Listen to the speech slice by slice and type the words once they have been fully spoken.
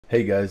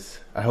Hey guys,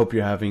 I hope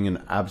you're having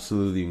an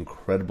absolutely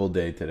incredible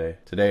day today.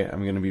 Today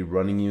I'm going to be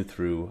running you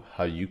through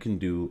how you can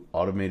do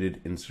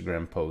automated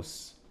Instagram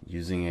posts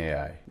using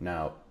AI.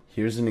 Now,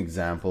 here's an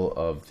example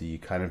of the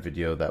kind of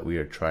video that we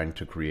are trying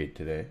to create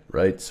today,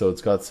 right? So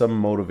it's got some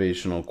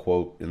motivational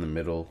quote in the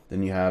middle.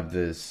 Then you have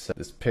this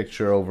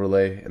picture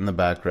overlay in the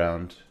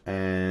background.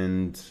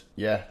 And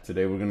yeah,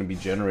 today we're going to be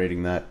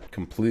generating that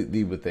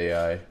completely with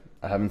AI.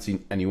 I haven't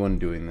seen anyone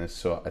doing this,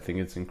 so I think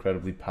it's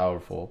incredibly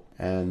powerful.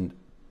 And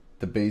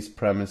the base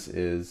premise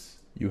is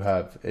you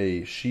have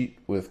a sheet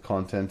with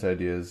content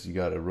ideas, you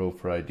got a row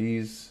for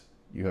IDs,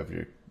 you have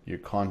your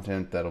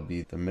content that'll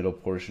be the middle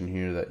portion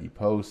here that you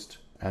post,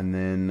 and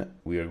then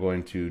we are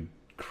going to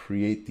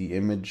create the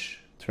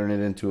image, turn it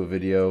into a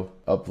video,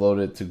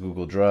 upload it to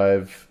Google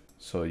Drive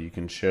so you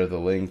can share the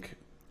link,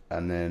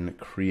 and then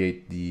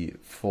create the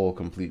full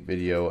complete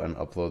video and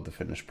upload the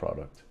finished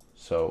product.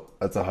 So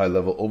that's a high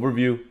level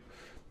overview.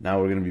 Now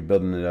we're going to be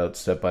building it out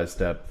step by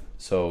step,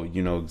 so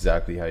you know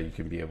exactly how you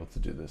can be able to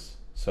do this.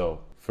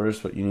 So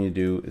first, what you need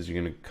to do is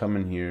you're going to come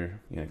in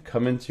here, you're going to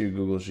come into your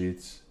Google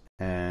Sheets,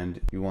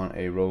 and you want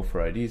a row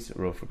for IDs, a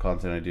row for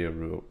content idea,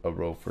 a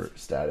row for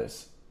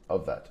status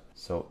of that.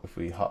 So if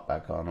we hop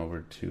back on over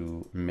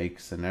to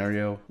make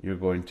scenario, you're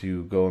going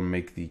to go and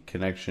make the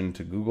connection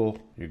to Google,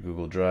 your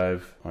Google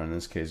Drive, or in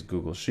this case,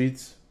 Google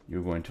Sheets.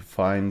 You're going to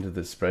find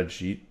the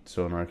spreadsheet.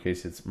 So in our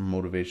case, it's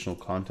motivational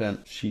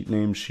content. Sheet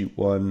name, sheet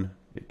 1.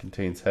 It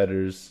contains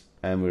headers,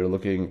 and we're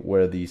looking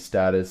where the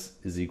status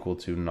is equal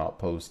to not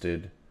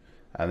posted,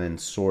 and then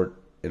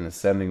sort in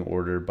ascending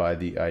order by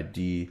the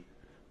ID,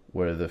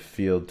 where the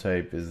field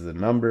type is the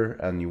number,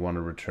 and you want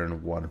to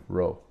return one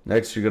row.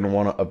 Next, you're going to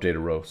want to update a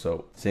row.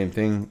 So same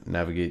thing,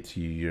 navigate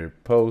to your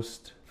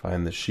post,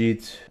 find the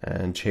sheet,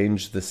 and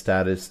change the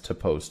status to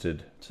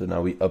posted. So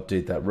now we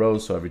update that row,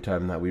 so every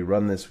time that we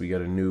run this, we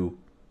get a new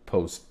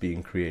post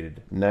being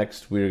created.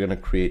 Next, we're going to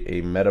create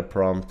a meta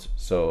prompt.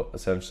 So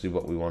essentially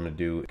what we want to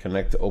do,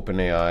 connect to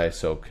OpenAI,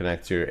 so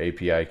connect to your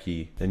API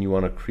key. Then you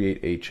want to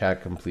create a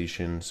chat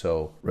completion.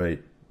 So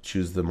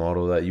choose the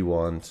model that you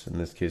want. In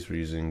this case, we're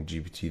using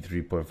GPT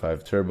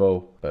 3.5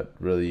 Turbo, but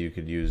really you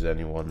could use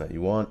any one that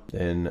you want.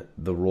 Then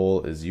the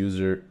role is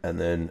user, and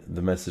then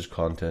the message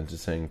content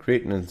is saying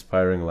create an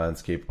inspiring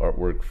landscape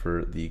artwork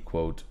for the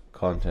quote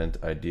content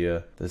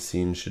idea. The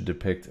scene should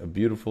depict a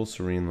beautiful,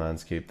 serene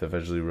landscape that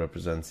visually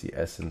represents the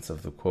essence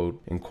of the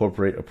quote.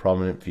 Incorporate a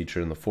prominent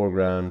feature in the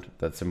foreground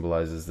that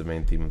symbolizes the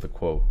main theme of the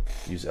quote.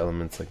 Use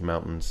elements like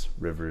mountains,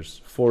 rivers,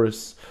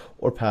 forests,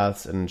 or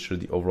paths, and ensure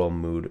the overall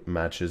mood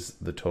matches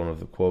the tone of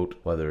the quote,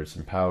 whether it's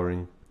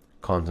empowering,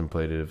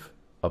 contemplative,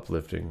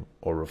 uplifting,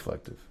 or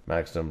reflective.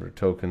 Max number of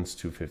tokens,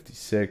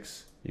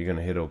 256. You're going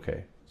to hit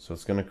OK. So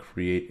it's going to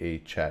create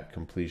a chat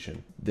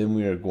completion. Then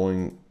we are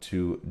going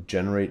to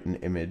generate an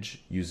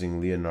image using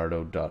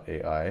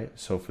Leonardo.ai.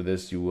 So for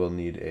this, you will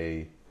need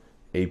a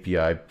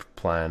API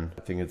plan.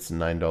 I think it's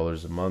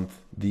 $9 a month.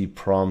 The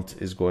prompt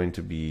is going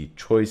to be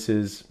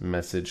choices,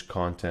 message,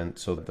 content.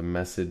 So that the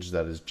message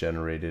that is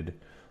generated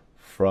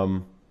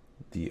from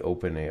the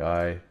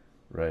OpenAI,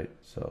 right?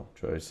 So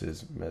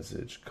choices,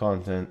 message,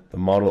 content. The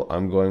model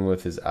I'm going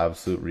with is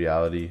Absolute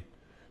Reality.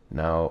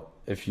 Now,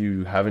 if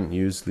you haven't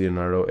used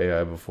Leonardo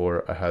AI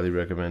before, I highly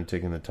recommend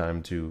taking the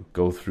time to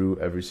go through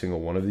every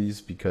single one of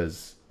these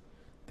because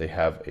they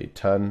have a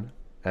ton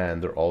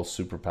and they're all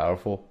super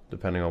powerful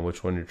depending on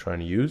which one you're trying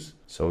to use.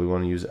 So we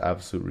want to use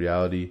Absolute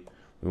Reality.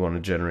 We want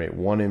to generate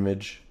one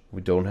image.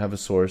 We don't have a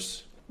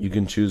source. You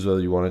can choose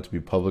whether you want it to be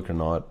public or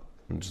not.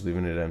 I'm just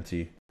leaving it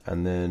empty.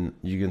 And then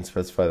you can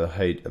specify the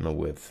height and the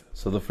width.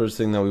 So the first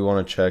thing that we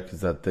want to check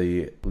is that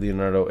the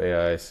Leonardo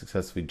AI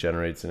successfully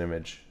generates an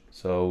image.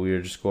 So we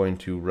are just going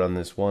to run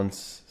this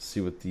once, see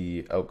what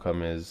the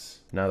outcome is.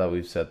 Now that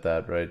we've set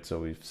that, right? So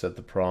we've set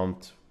the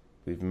prompt,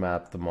 we've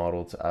mapped the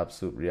model to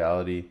Absolute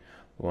Reality.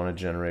 We want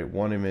to generate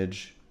one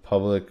image.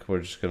 Public, we're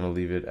just going to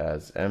leave it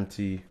as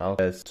empty.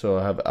 So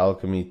I have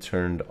Alchemy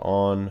turned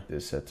on.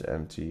 This set to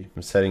empty.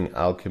 I'm setting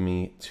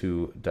Alchemy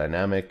to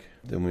dynamic.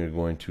 Then we're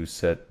going to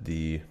set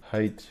the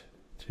height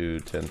to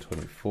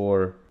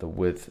 1024, the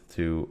width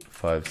to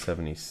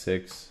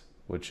 576,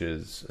 which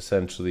is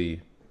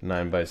essentially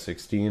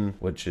 9:16,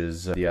 which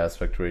is the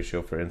aspect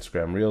ratio for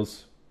Instagram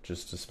Reels,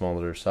 just a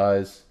smaller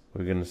size.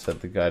 We're going to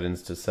set the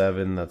guidance to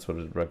 7. That's what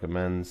it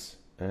recommends.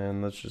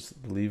 And let's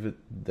just leave it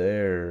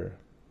there.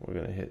 We're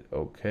going to hit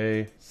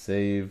OK,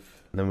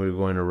 save, and then we're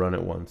going to run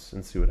it once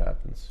and see what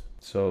happens.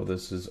 So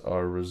this is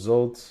our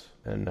result,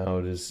 and now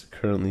it is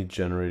currently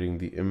generating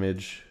the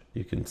image.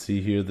 You can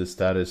see here the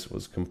status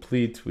was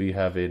complete. We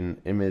have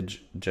an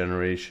image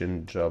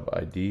generation job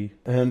ID.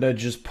 And I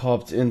just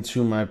popped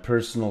into my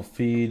personal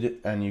feed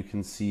and you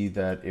can see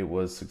that it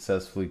was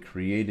successfully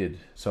created.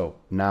 So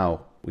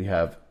now we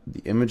have the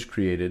image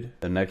created.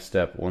 The next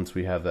step, once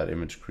we have that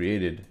image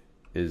created,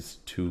 is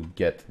to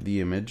get the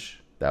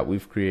image that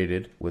we've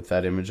created with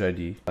that image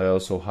ID. I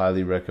also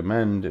highly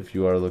recommend, if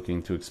you are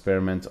looking to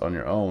experiment on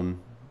your own,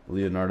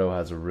 Leonardo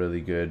has a really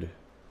good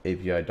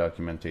API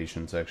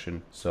documentation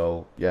section.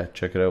 So yeah,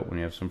 check it out when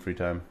you have some free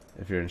time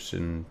if you're interested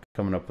in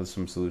coming up with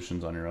some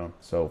solutions on your own.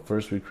 So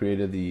first we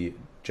created the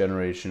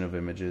generation of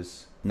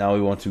images. Now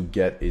we want to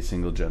get a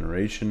single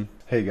generation.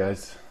 Hey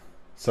guys,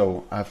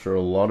 so after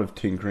a lot of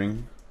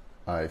tinkering,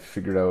 I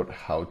figured out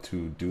how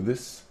to do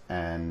this.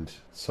 And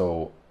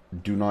so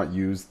do not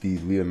use the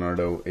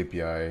Leonardo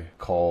API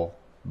call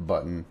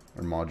button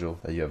or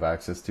module that you have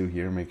access to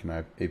here, make an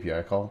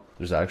API call.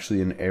 There's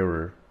actually an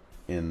error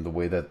in the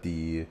way that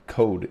the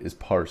code is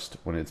parsed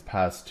when it's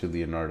passed to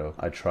Leonardo.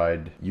 I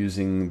tried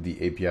using the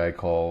API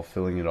call,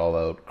 filling it all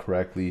out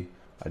correctly.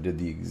 I did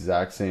the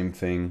exact same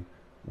thing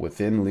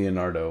within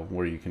Leonardo,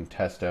 where you can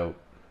test out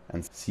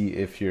and see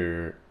if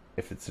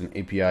it's an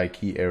API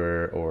key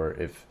error or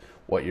if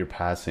what you're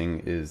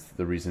passing is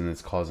the reason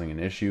it's causing an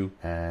issue.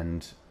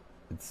 And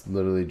it's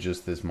literally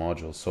just this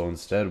module. So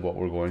instead, what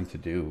we're going to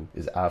do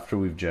is, after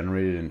we've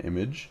generated an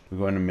image, we're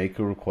going to make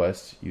a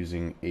request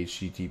using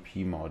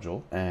HTTP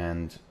module,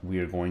 and we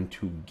are going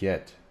to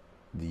get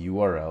the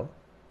URL.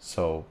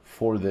 So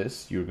for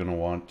this, you're going to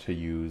want to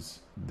use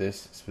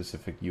this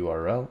specific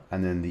URL,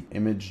 and then the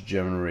image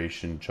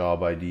generation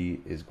job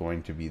ID is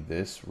going to be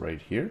this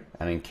right here.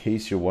 And in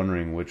case you're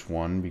wondering which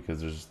one,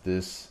 because there's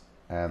this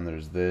and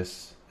there's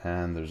this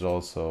and there's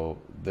also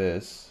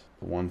this,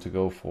 the one to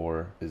go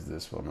for is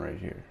this one right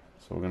here.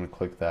 So we're going to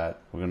click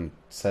that. We're going to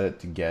set it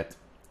to get,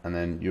 and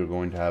then you're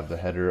going to have the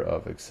header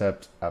of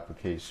accept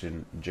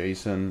application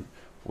JSON,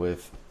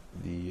 with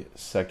the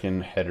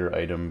second header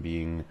item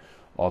being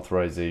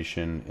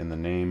authorization in the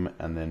name,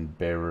 and then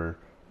bearer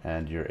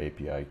and your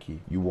API key.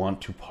 You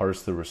want to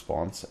parse the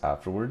response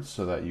afterwards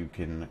so that you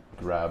can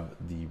grab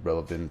the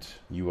relevant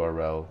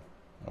URL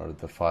or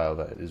the file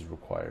that is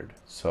required.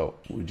 So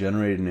we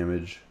generate an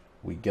image,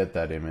 we get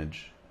that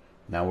image.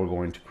 Now we're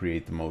going to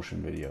create the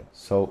motion video.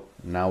 So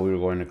now we're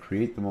going to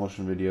create the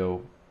motion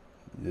video.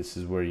 This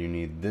is where you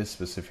need this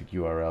specific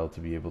URL to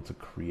be able to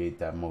create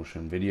that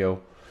motion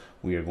video.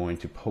 We are going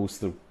to post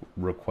the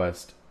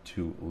request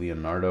to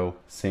Leonardo.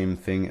 Same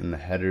thing in the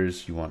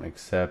headers. You want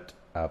accept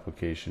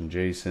application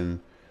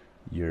JSON,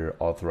 your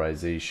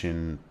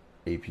authorization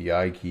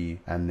API key,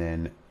 and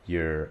then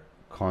your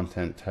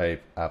content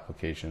type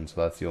application.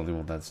 So that's the only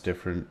one that's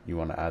different. You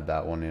want to add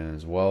that one in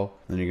as well.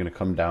 Then you're going to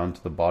come down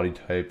to the body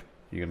type.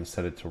 You're going to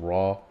set it to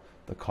raw,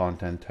 the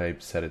content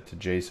type, set it to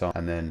JSON,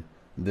 and then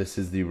this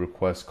is the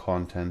request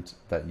content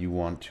that you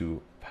want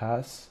to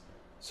pass.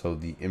 So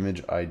the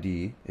image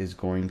ID is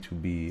going to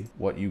be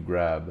what you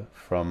grab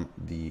from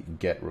the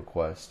get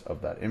request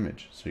of that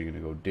image. So you're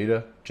going to go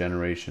data,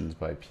 generations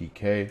by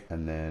PK,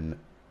 and then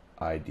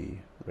ID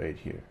right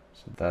here.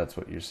 So that's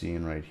what you're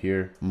seeing right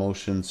here.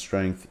 Motion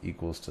strength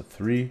equals to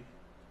 3.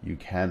 You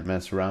can't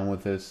mess around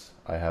with this.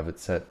 I have it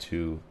set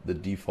to the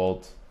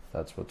default.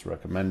 That's what's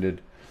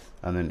recommended.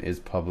 And then is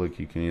public,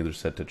 you can either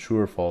set to true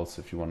or false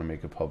if you want to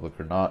make it public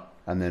or not.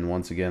 And then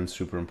once again,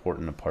 super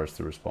important to parse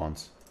the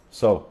response.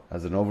 So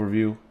as an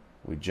overview,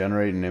 we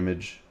generate an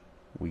image,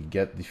 we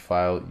get the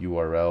file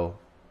URL,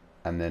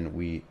 and then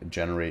we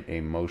generate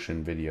a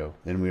motion video.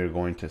 Then we are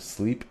going to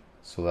sleep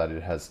so that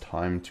it has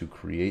time to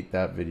create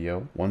that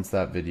video. Once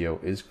that video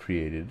is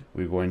created,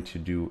 we're going to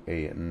do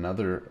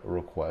another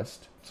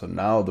request. So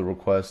now the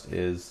request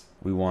is,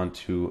 we want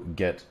to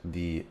get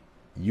the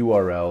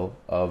URL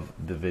of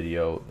the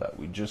video that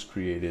we just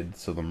created,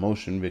 so the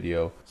motion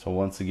video. So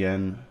once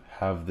again,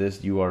 have this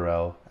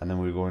URL, and then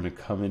we're going to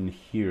come in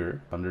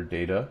here under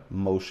data,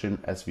 motion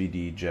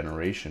SVD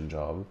generation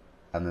job,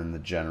 and then the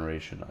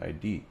generation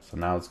ID. So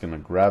now it's going to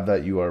grab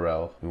that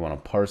URL. We want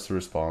to parse the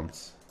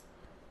response,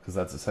 because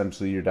that's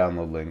essentially your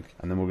download link.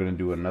 And then we're going to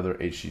do another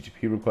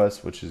HTTP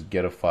request, which is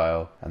get a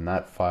file, and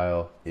that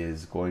file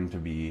is going to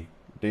be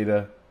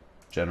data,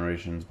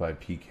 generations by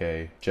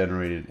PK,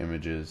 generated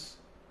images,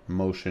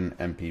 motion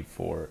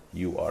mp4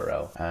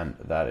 URL, and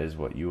that is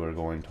what you are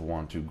going to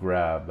want to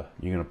grab.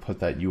 You're going to put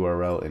that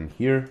URL in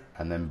here,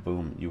 and then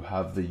boom, you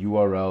have the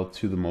URL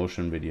to the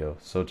motion video.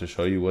 So to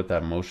show you what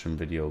that motion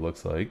video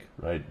looks like,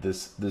 right,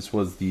 this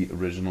was the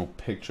original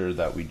picture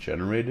that we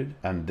generated,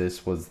 and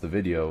this was the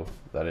video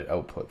that it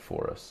output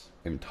for us,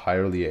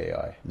 entirely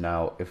AI.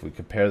 Now if we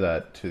compare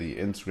that to the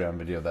Instagram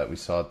video that we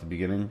saw at the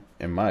beginning,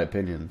 in my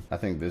opinion, I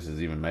think this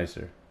is even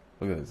nicer.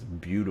 Look at this,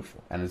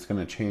 beautiful. And it's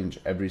gonna change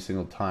every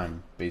single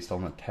time based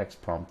on the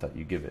text prompt that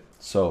you give it.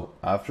 So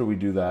after we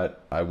do that,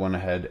 I went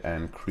ahead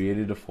and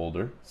created a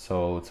folder.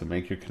 So to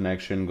make your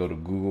connection, go to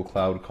Google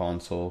Cloud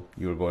Console.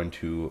 You're going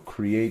to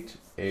create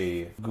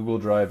a Google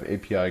Drive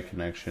API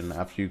connection.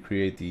 After you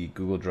create the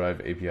Google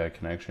Drive API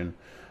connection,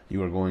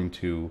 you are going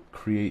to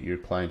create your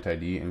client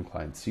ID and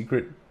client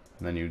secret.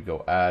 And then you'd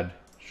go add,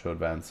 show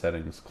advanced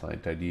settings,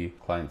 client ID,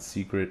 client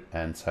secret,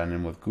 and sign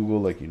in with Google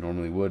like you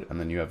normally would, and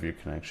then you have your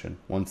connection.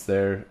 Once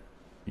there,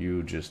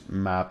 you just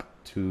map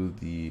to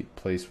the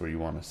place where you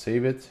want to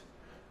save it,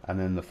 and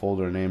then the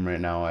folder name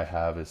right now I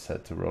have is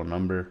set to row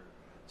number,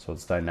 so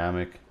it's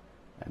dynamic,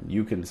 and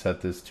you can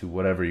set this to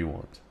whatever you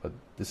want, but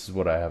this is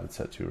what I have it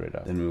set to right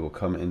now. Then we will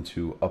come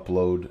into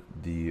upload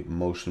the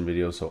motion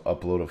video, so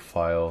upload a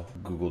file,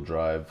 Google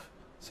Drive.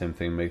 Same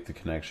thing, make the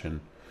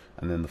connection.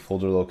 And then the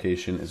folder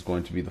location is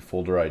going to be the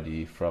folder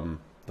ID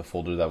from the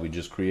folder that we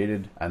just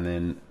created. And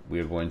then we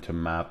are going to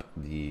map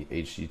the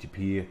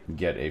HTTP,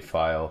 get a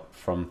file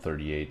from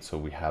 38 so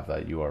we have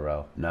that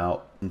URL.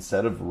 Now,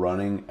 instead of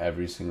running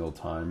every single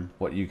time,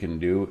 what you can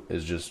do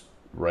is just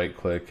right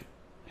click,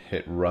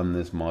 hit run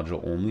this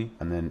module only,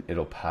 and then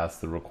it'll pass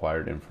the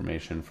required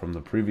information from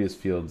the previous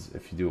fields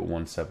if you do it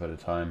one step at a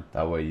time.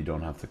 That way you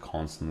don't have to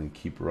constantly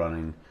keep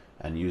running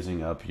and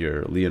using up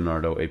your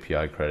Leonardo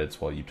API credits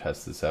while you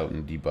test this out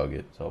and debug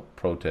it. So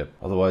pro tip,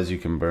 otherwise you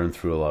can burn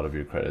through a lot of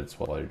your credits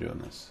while you're doing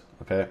this.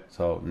 Okay,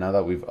 so now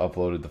that we've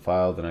uploaded the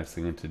file, the next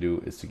thing to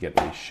do is to get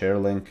a share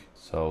link.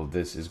 So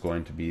this is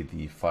going to be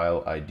the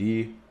file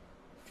ID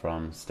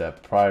from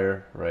step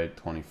prior, right?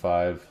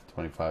 25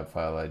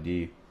 file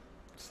ID.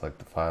 Select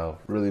the file.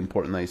 Really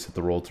important that you set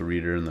the role to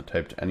reader and the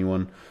type to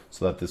anyone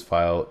so that this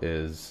file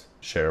is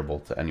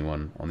shareable to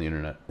anyone on the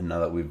internet. And now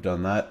that we've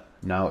done that,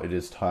 now it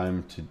is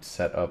time to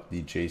set up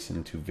the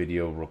JSON to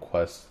video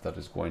request that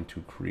is going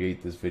to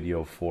create this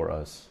video for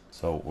us.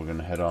 So we're going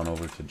to head on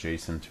over to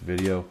JSON to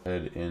video,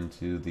 head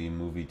into the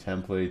movie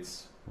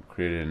templates, we'll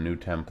create a new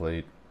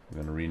template. We're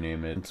going to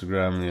rename it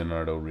Instagram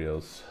Leonardo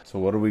Reels. So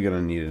what are we going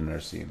to need in our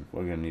scene?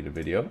 We're going to need a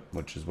video,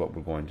 which is what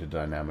we're going to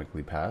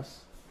dynamically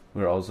pass.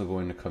 We're also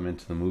going to come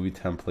into the movie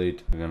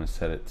template. We're going to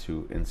set it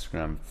to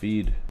Instagram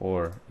feed,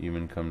 or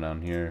even come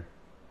down here,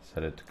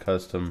 set it to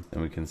custom,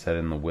 and we can set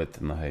in the width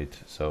and the height.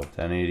 So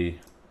 1080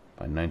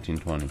 by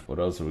 1920. What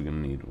else are we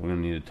going to need? We're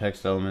going to need a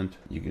text element.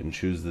 You can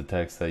choose the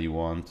text that you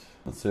want.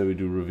 Let's say we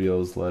do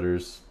reveals,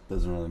 letters,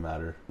 doesn't really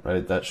matter,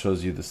 right? That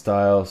shows you the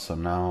style. So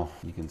now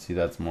you can see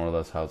that's more or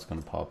less how it's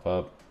going to pop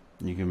up.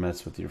 You can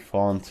mess with your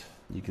font.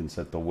 You can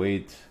set the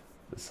weight,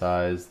 the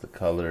size, the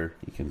color.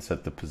 You can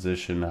set the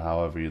position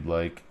however you'd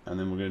like. And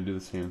then we're going to do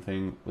the same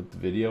thing with the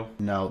video.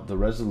 Now the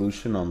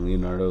resolution on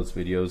Leonardo's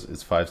videos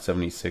is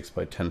 576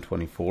 by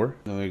 1024.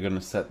 Then we're going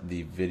to set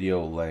the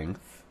video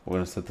length. We're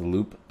going to set the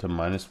loop to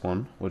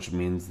 -1, which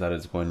means that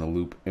it's going to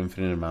loop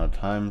infinite amount of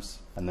times.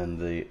 And then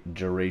the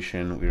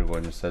duration we are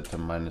going to set to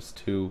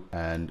 -2,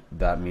 and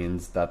that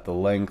means that the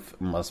length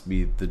must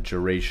be the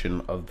duration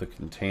of the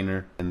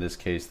container, in this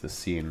case the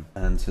scene.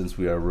 And since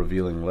we are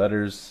revealing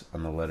letters,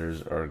 and the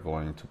letters are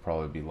going to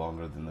probably be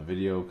longer than the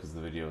video because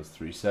the video is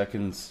 3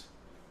 seconds,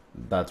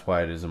 that's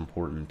why it is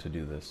important to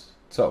do this.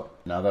 So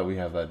now that we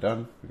have that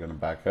done, we're going to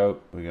back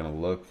out, we're going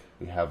to look,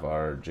 we have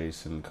our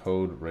JSON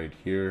code right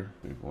here.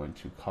 We're going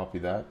to copy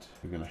that.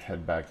 We're going to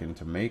head back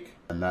into make,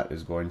 and that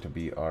is going to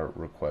be our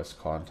request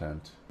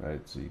content,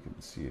 right? So you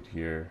can see it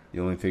here.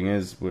 The only thing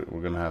is we're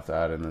going to have to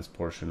add in this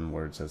portion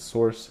where it says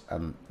source,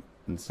 and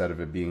instead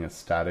of it being a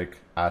static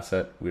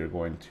asset, we are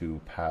going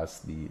to pass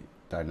the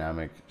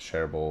dynamic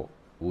shareable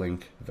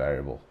link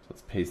variable. So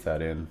let's paste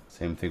that in.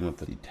 Same thing with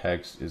the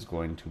text is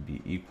going to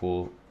be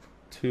equal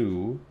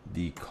to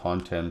the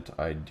content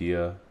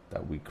idea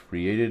that we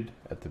created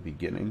at the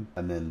beginning.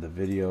 And then the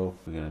video,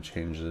 we're going to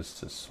change this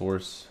to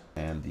source,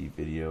 and the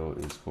video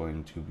is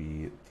going to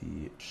be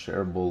the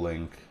shareable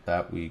link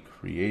that we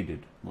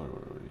created. Where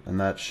were we?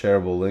 And that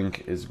shareable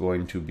link is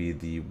going to be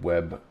the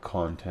web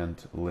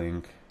content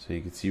link. So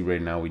you can see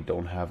right now we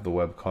don't have the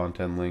web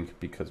content link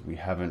because we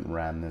haven't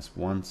ran this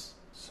once.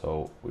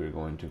 So we're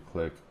going to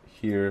click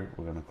here,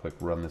 we're going to click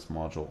run this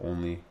module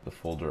only, the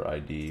folder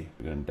ID.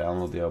 We're going to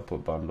download the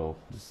output bundle.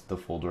 This is the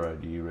folder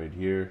ID right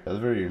here.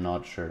 However, you're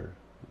not sure,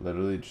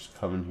 literally just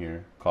come in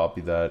here,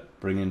 copy that,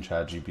 bring in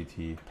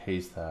ChatGPT,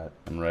 paste that,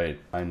 and write,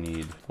 I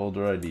need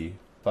folder ID,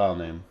 file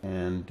name,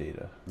 and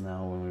data.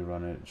 Now when we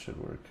run it, it should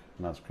work.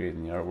 Now it's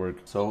creating the artwork.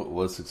 So it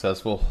was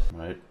successful,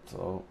 right?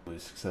 So we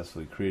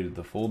successfully created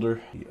the folder.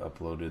 We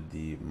uploaded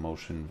the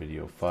motion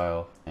video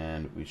file,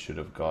 and we should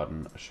have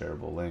gotten a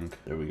shareable link.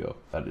 There we go.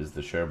 That is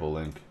the shareable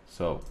link.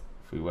 So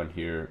if we went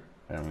here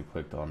and we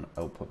clicked on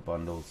output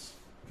bundles,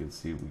 you can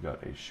see we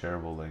got a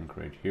shareable link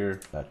right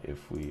here that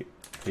if we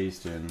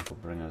paste in will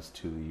bring us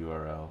to the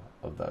URL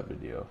of that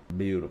video.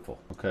 Beautiful.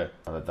 Okay,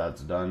 now that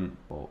that's done,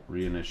 we'll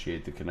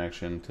reinitiate the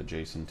connection to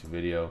JSON to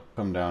video,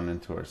 come down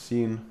into our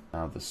scene.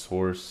 Now the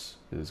source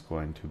is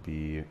going to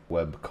be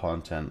web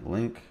content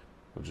link,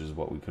 which is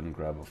what we couldn't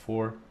grab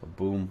before. But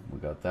boom, we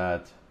got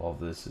that. All of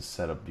this is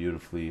set up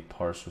beautifully.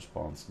 Parse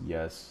response,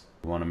 yes.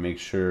 We want to make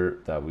sure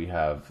that we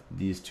have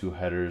these two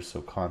headers,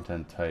 so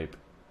content type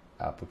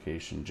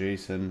application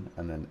JSON,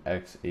 and then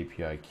X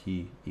API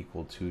key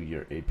equal to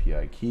your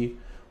API key.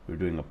 We're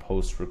doing a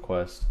post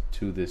request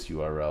to this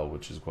URL,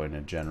 which is going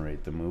to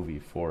generate the movie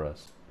for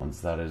us. Once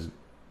that is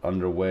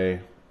underway,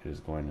 it is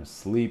going to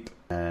sleep,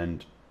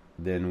 and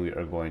then we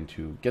are going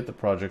to get the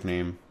project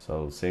name.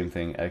 So same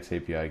thing, X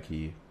API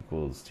key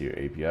equals to your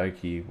API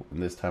key.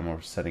 And this time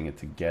we're setting it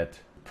to get.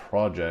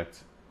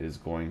 Project is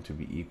going to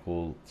be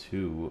equal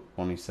to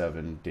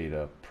 27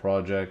 data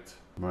project.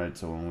 Right,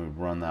 so when we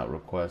run that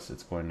request,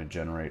 it's going to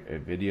generate a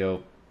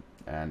video,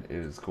 and it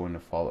is going to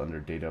fall under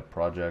data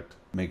project.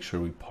 Make sure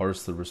we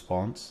parse the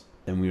response,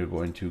 and we are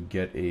going to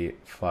get a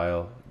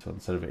file. So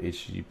instead of an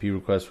HTTP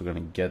request, we're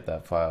going to get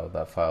that file.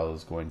 That file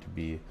is going to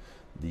be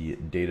the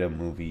data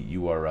movie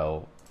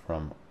URL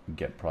from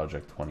get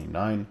project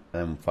 29,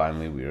 and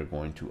finally we are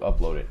going to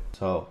upload it.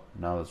 So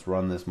now let's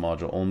run this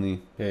module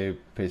only. Okay,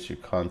 paste your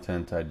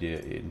content idea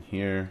in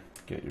here,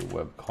 get your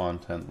web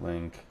content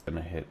link,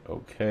 gonna hit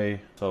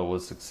OK. So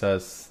with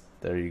success,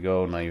 there you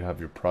go. Now you have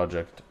your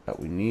project that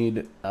we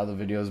need. Now the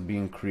video is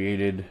being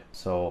created,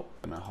 so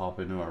I'm gonna hop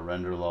into our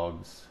render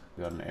logs.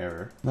 We got an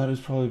error. That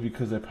is probably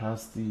because I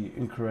passed the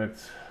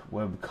incorrect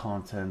web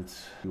content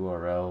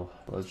URL.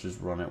 Let's just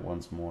run it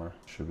once more.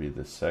 Should be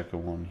the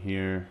second one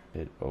here.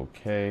 Hit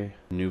OK.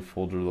 New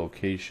folder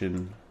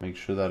location. Make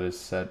sure that is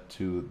set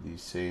to the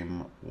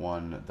same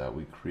one that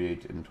we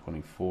create in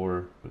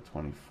 24. With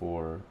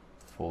 24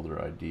 folder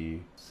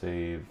ID.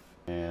 Save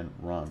and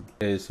run.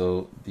 Okay,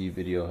 so the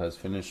video has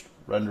finished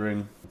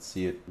rendering. Let's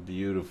see it.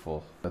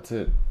 Beautiful. That's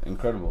it.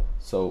 Incredible.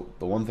 So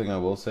the one thing I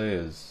will say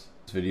is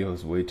this video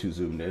is way too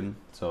zoomed in.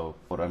 So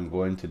what I'm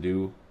going to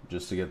do,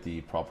 just to get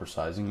the proper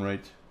sizing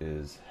right,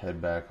 is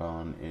head back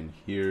on in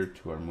here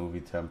to our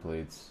movie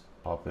templates,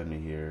 hop into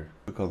here,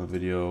 click on the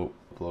video,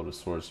 upload a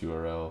source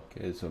URL.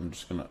 Okay, so I'm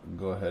just gonna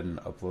go ahead and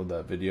upload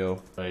that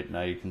video. Right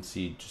now you can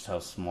see just how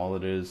small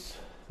it is.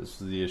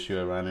 This is the issue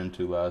I ran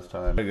into last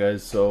time. Hey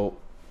guys, so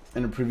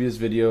in a previous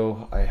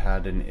video I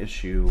had an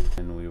issue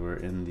and we were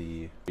in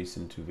the face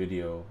into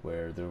video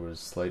where there was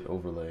slight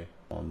overlay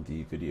on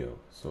the video.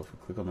 So if we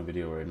click on the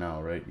video right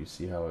now, right, you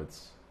see how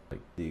it's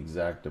like the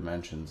exact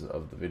dimensions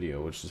of the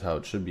video, which is how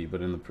it should be.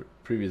 But in the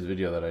previous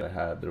video that I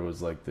had, there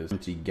was like this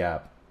empty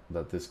gap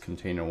that this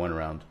container went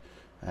around,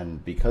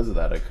 and because of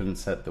that I couldn't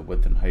set the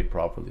width and height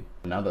properly.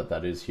 Now that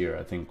that is here,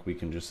 I think we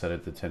can just set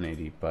it to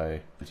 1080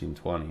 by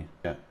 1920.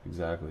 Yeah,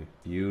 exactly.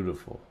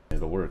 Beautiful.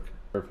 It'll work.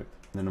 Perfect.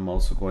 Then I'm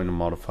also going to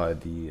modify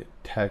the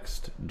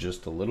text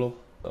just a little.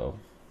 So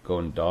go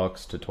in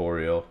docs,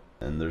 tutorial,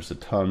 and there's a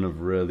ton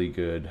of really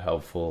good,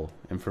 helpful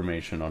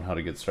information on how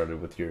to get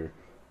started with your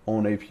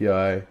own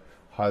API.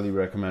 Highly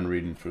recommend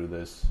reading through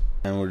this.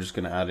 And we're just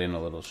going to add in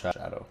a little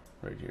shadow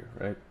right here,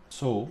 right?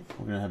 So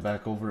we're going to head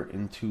back over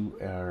into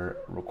our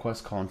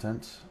request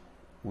content.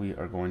 We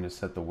are going to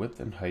set the width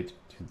and height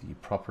to the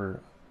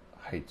proper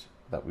height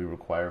that we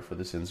require for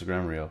this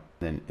Instagram reel.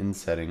 Then in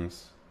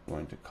settings, I'm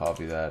going to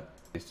copy that,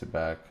 paste it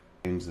back,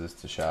 change this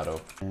to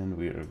shadow, and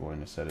we are going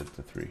to set it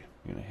to 3.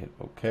 We're going to hit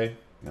OK.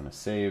 We're going to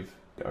save.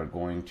 We are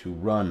going to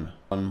run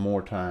one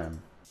more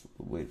time.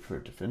 We'll wait for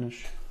it to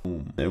finish.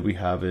 Boom. There we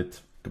have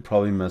it. Could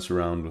probably mess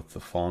around with the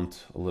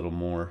font a little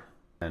more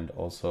and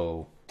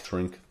also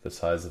shrink the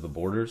size of the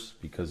borders,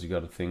 because you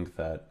got to think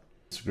that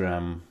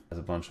Instagram has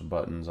a bunch of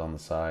buttons on the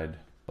side,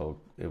 so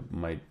it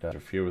might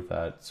interfere with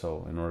that.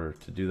 So in order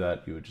to do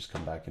that, you would just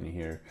come back into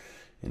here,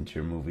 into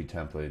your movie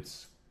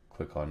templates,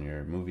 click on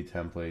your movie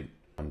template,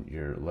 on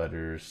your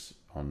letters,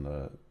 on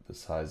the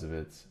size of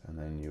it, and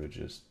then you would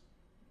just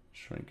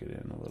shrink it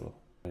in a little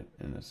bit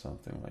into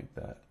something like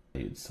that.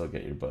 You'd still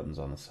get your buttons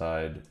on the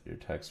side, your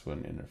text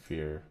wouldn't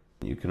interfere.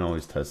 You can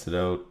always test it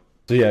out.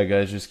 So yeah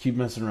guys, just keep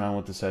messing around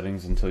with the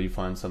settings until you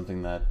find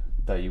something that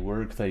you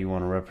work, that you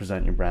want to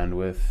represent your brand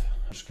with.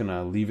 I'm just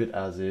gonna leave it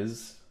as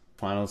is.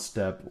 Final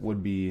step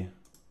would be,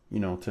 you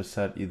know, to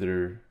set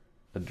either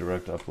a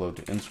direct upload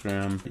to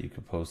Instagram. You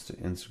could post to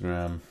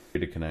Instagram,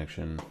 create a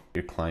connection,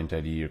 your client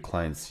ID, your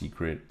client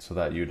secret, so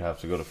that you'd have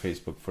to go to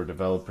Facebook for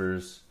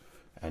developers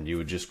and you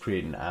would just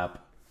create an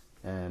app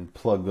and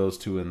plug those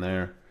two in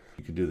there.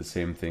 You could do the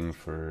same thing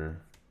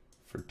for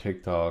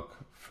TikTok,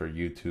 for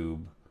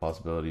YouTube.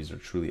 Possibilities are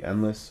truly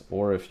endless.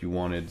 Or if you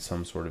wanted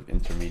some sort of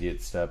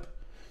intermediate step,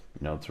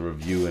 you know, to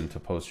review and to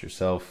post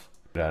yourself,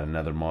 you could add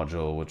another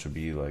module, which would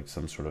be like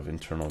some sort of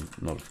internal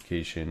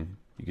notification.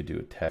 You could do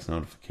a text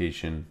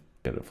notification,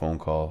 get a phone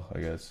call, I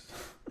guess.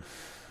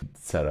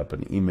 Set up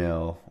an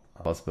email.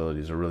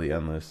 Possibilities are really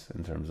endless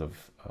in terms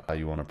of how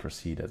you want to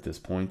proceed at this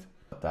point.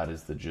 That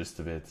is the gist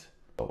of it.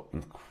 So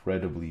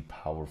incredibly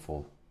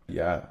powerful.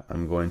 Yeah,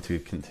 I'm going to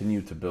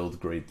continue to build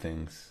great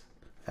things,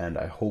 and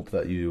I hope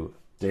that you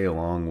stay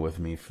along with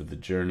me for the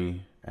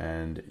journey,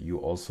 and you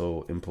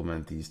also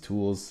implement these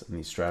tools and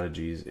these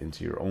strategies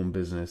into your own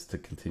business to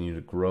continue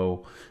to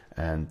grow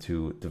and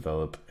to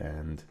develop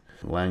and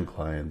land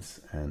clients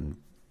and,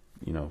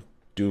 you know,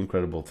 do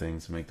incredible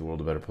things to make the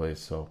world a better place.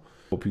 So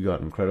hope you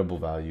got incredible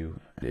value.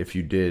 If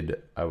you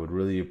did, I would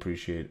really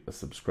appreciate a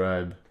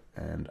subscribe,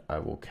 and I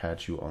will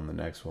catch you on the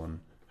next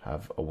one.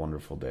 Have a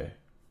wonderful day.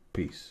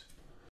 Peace.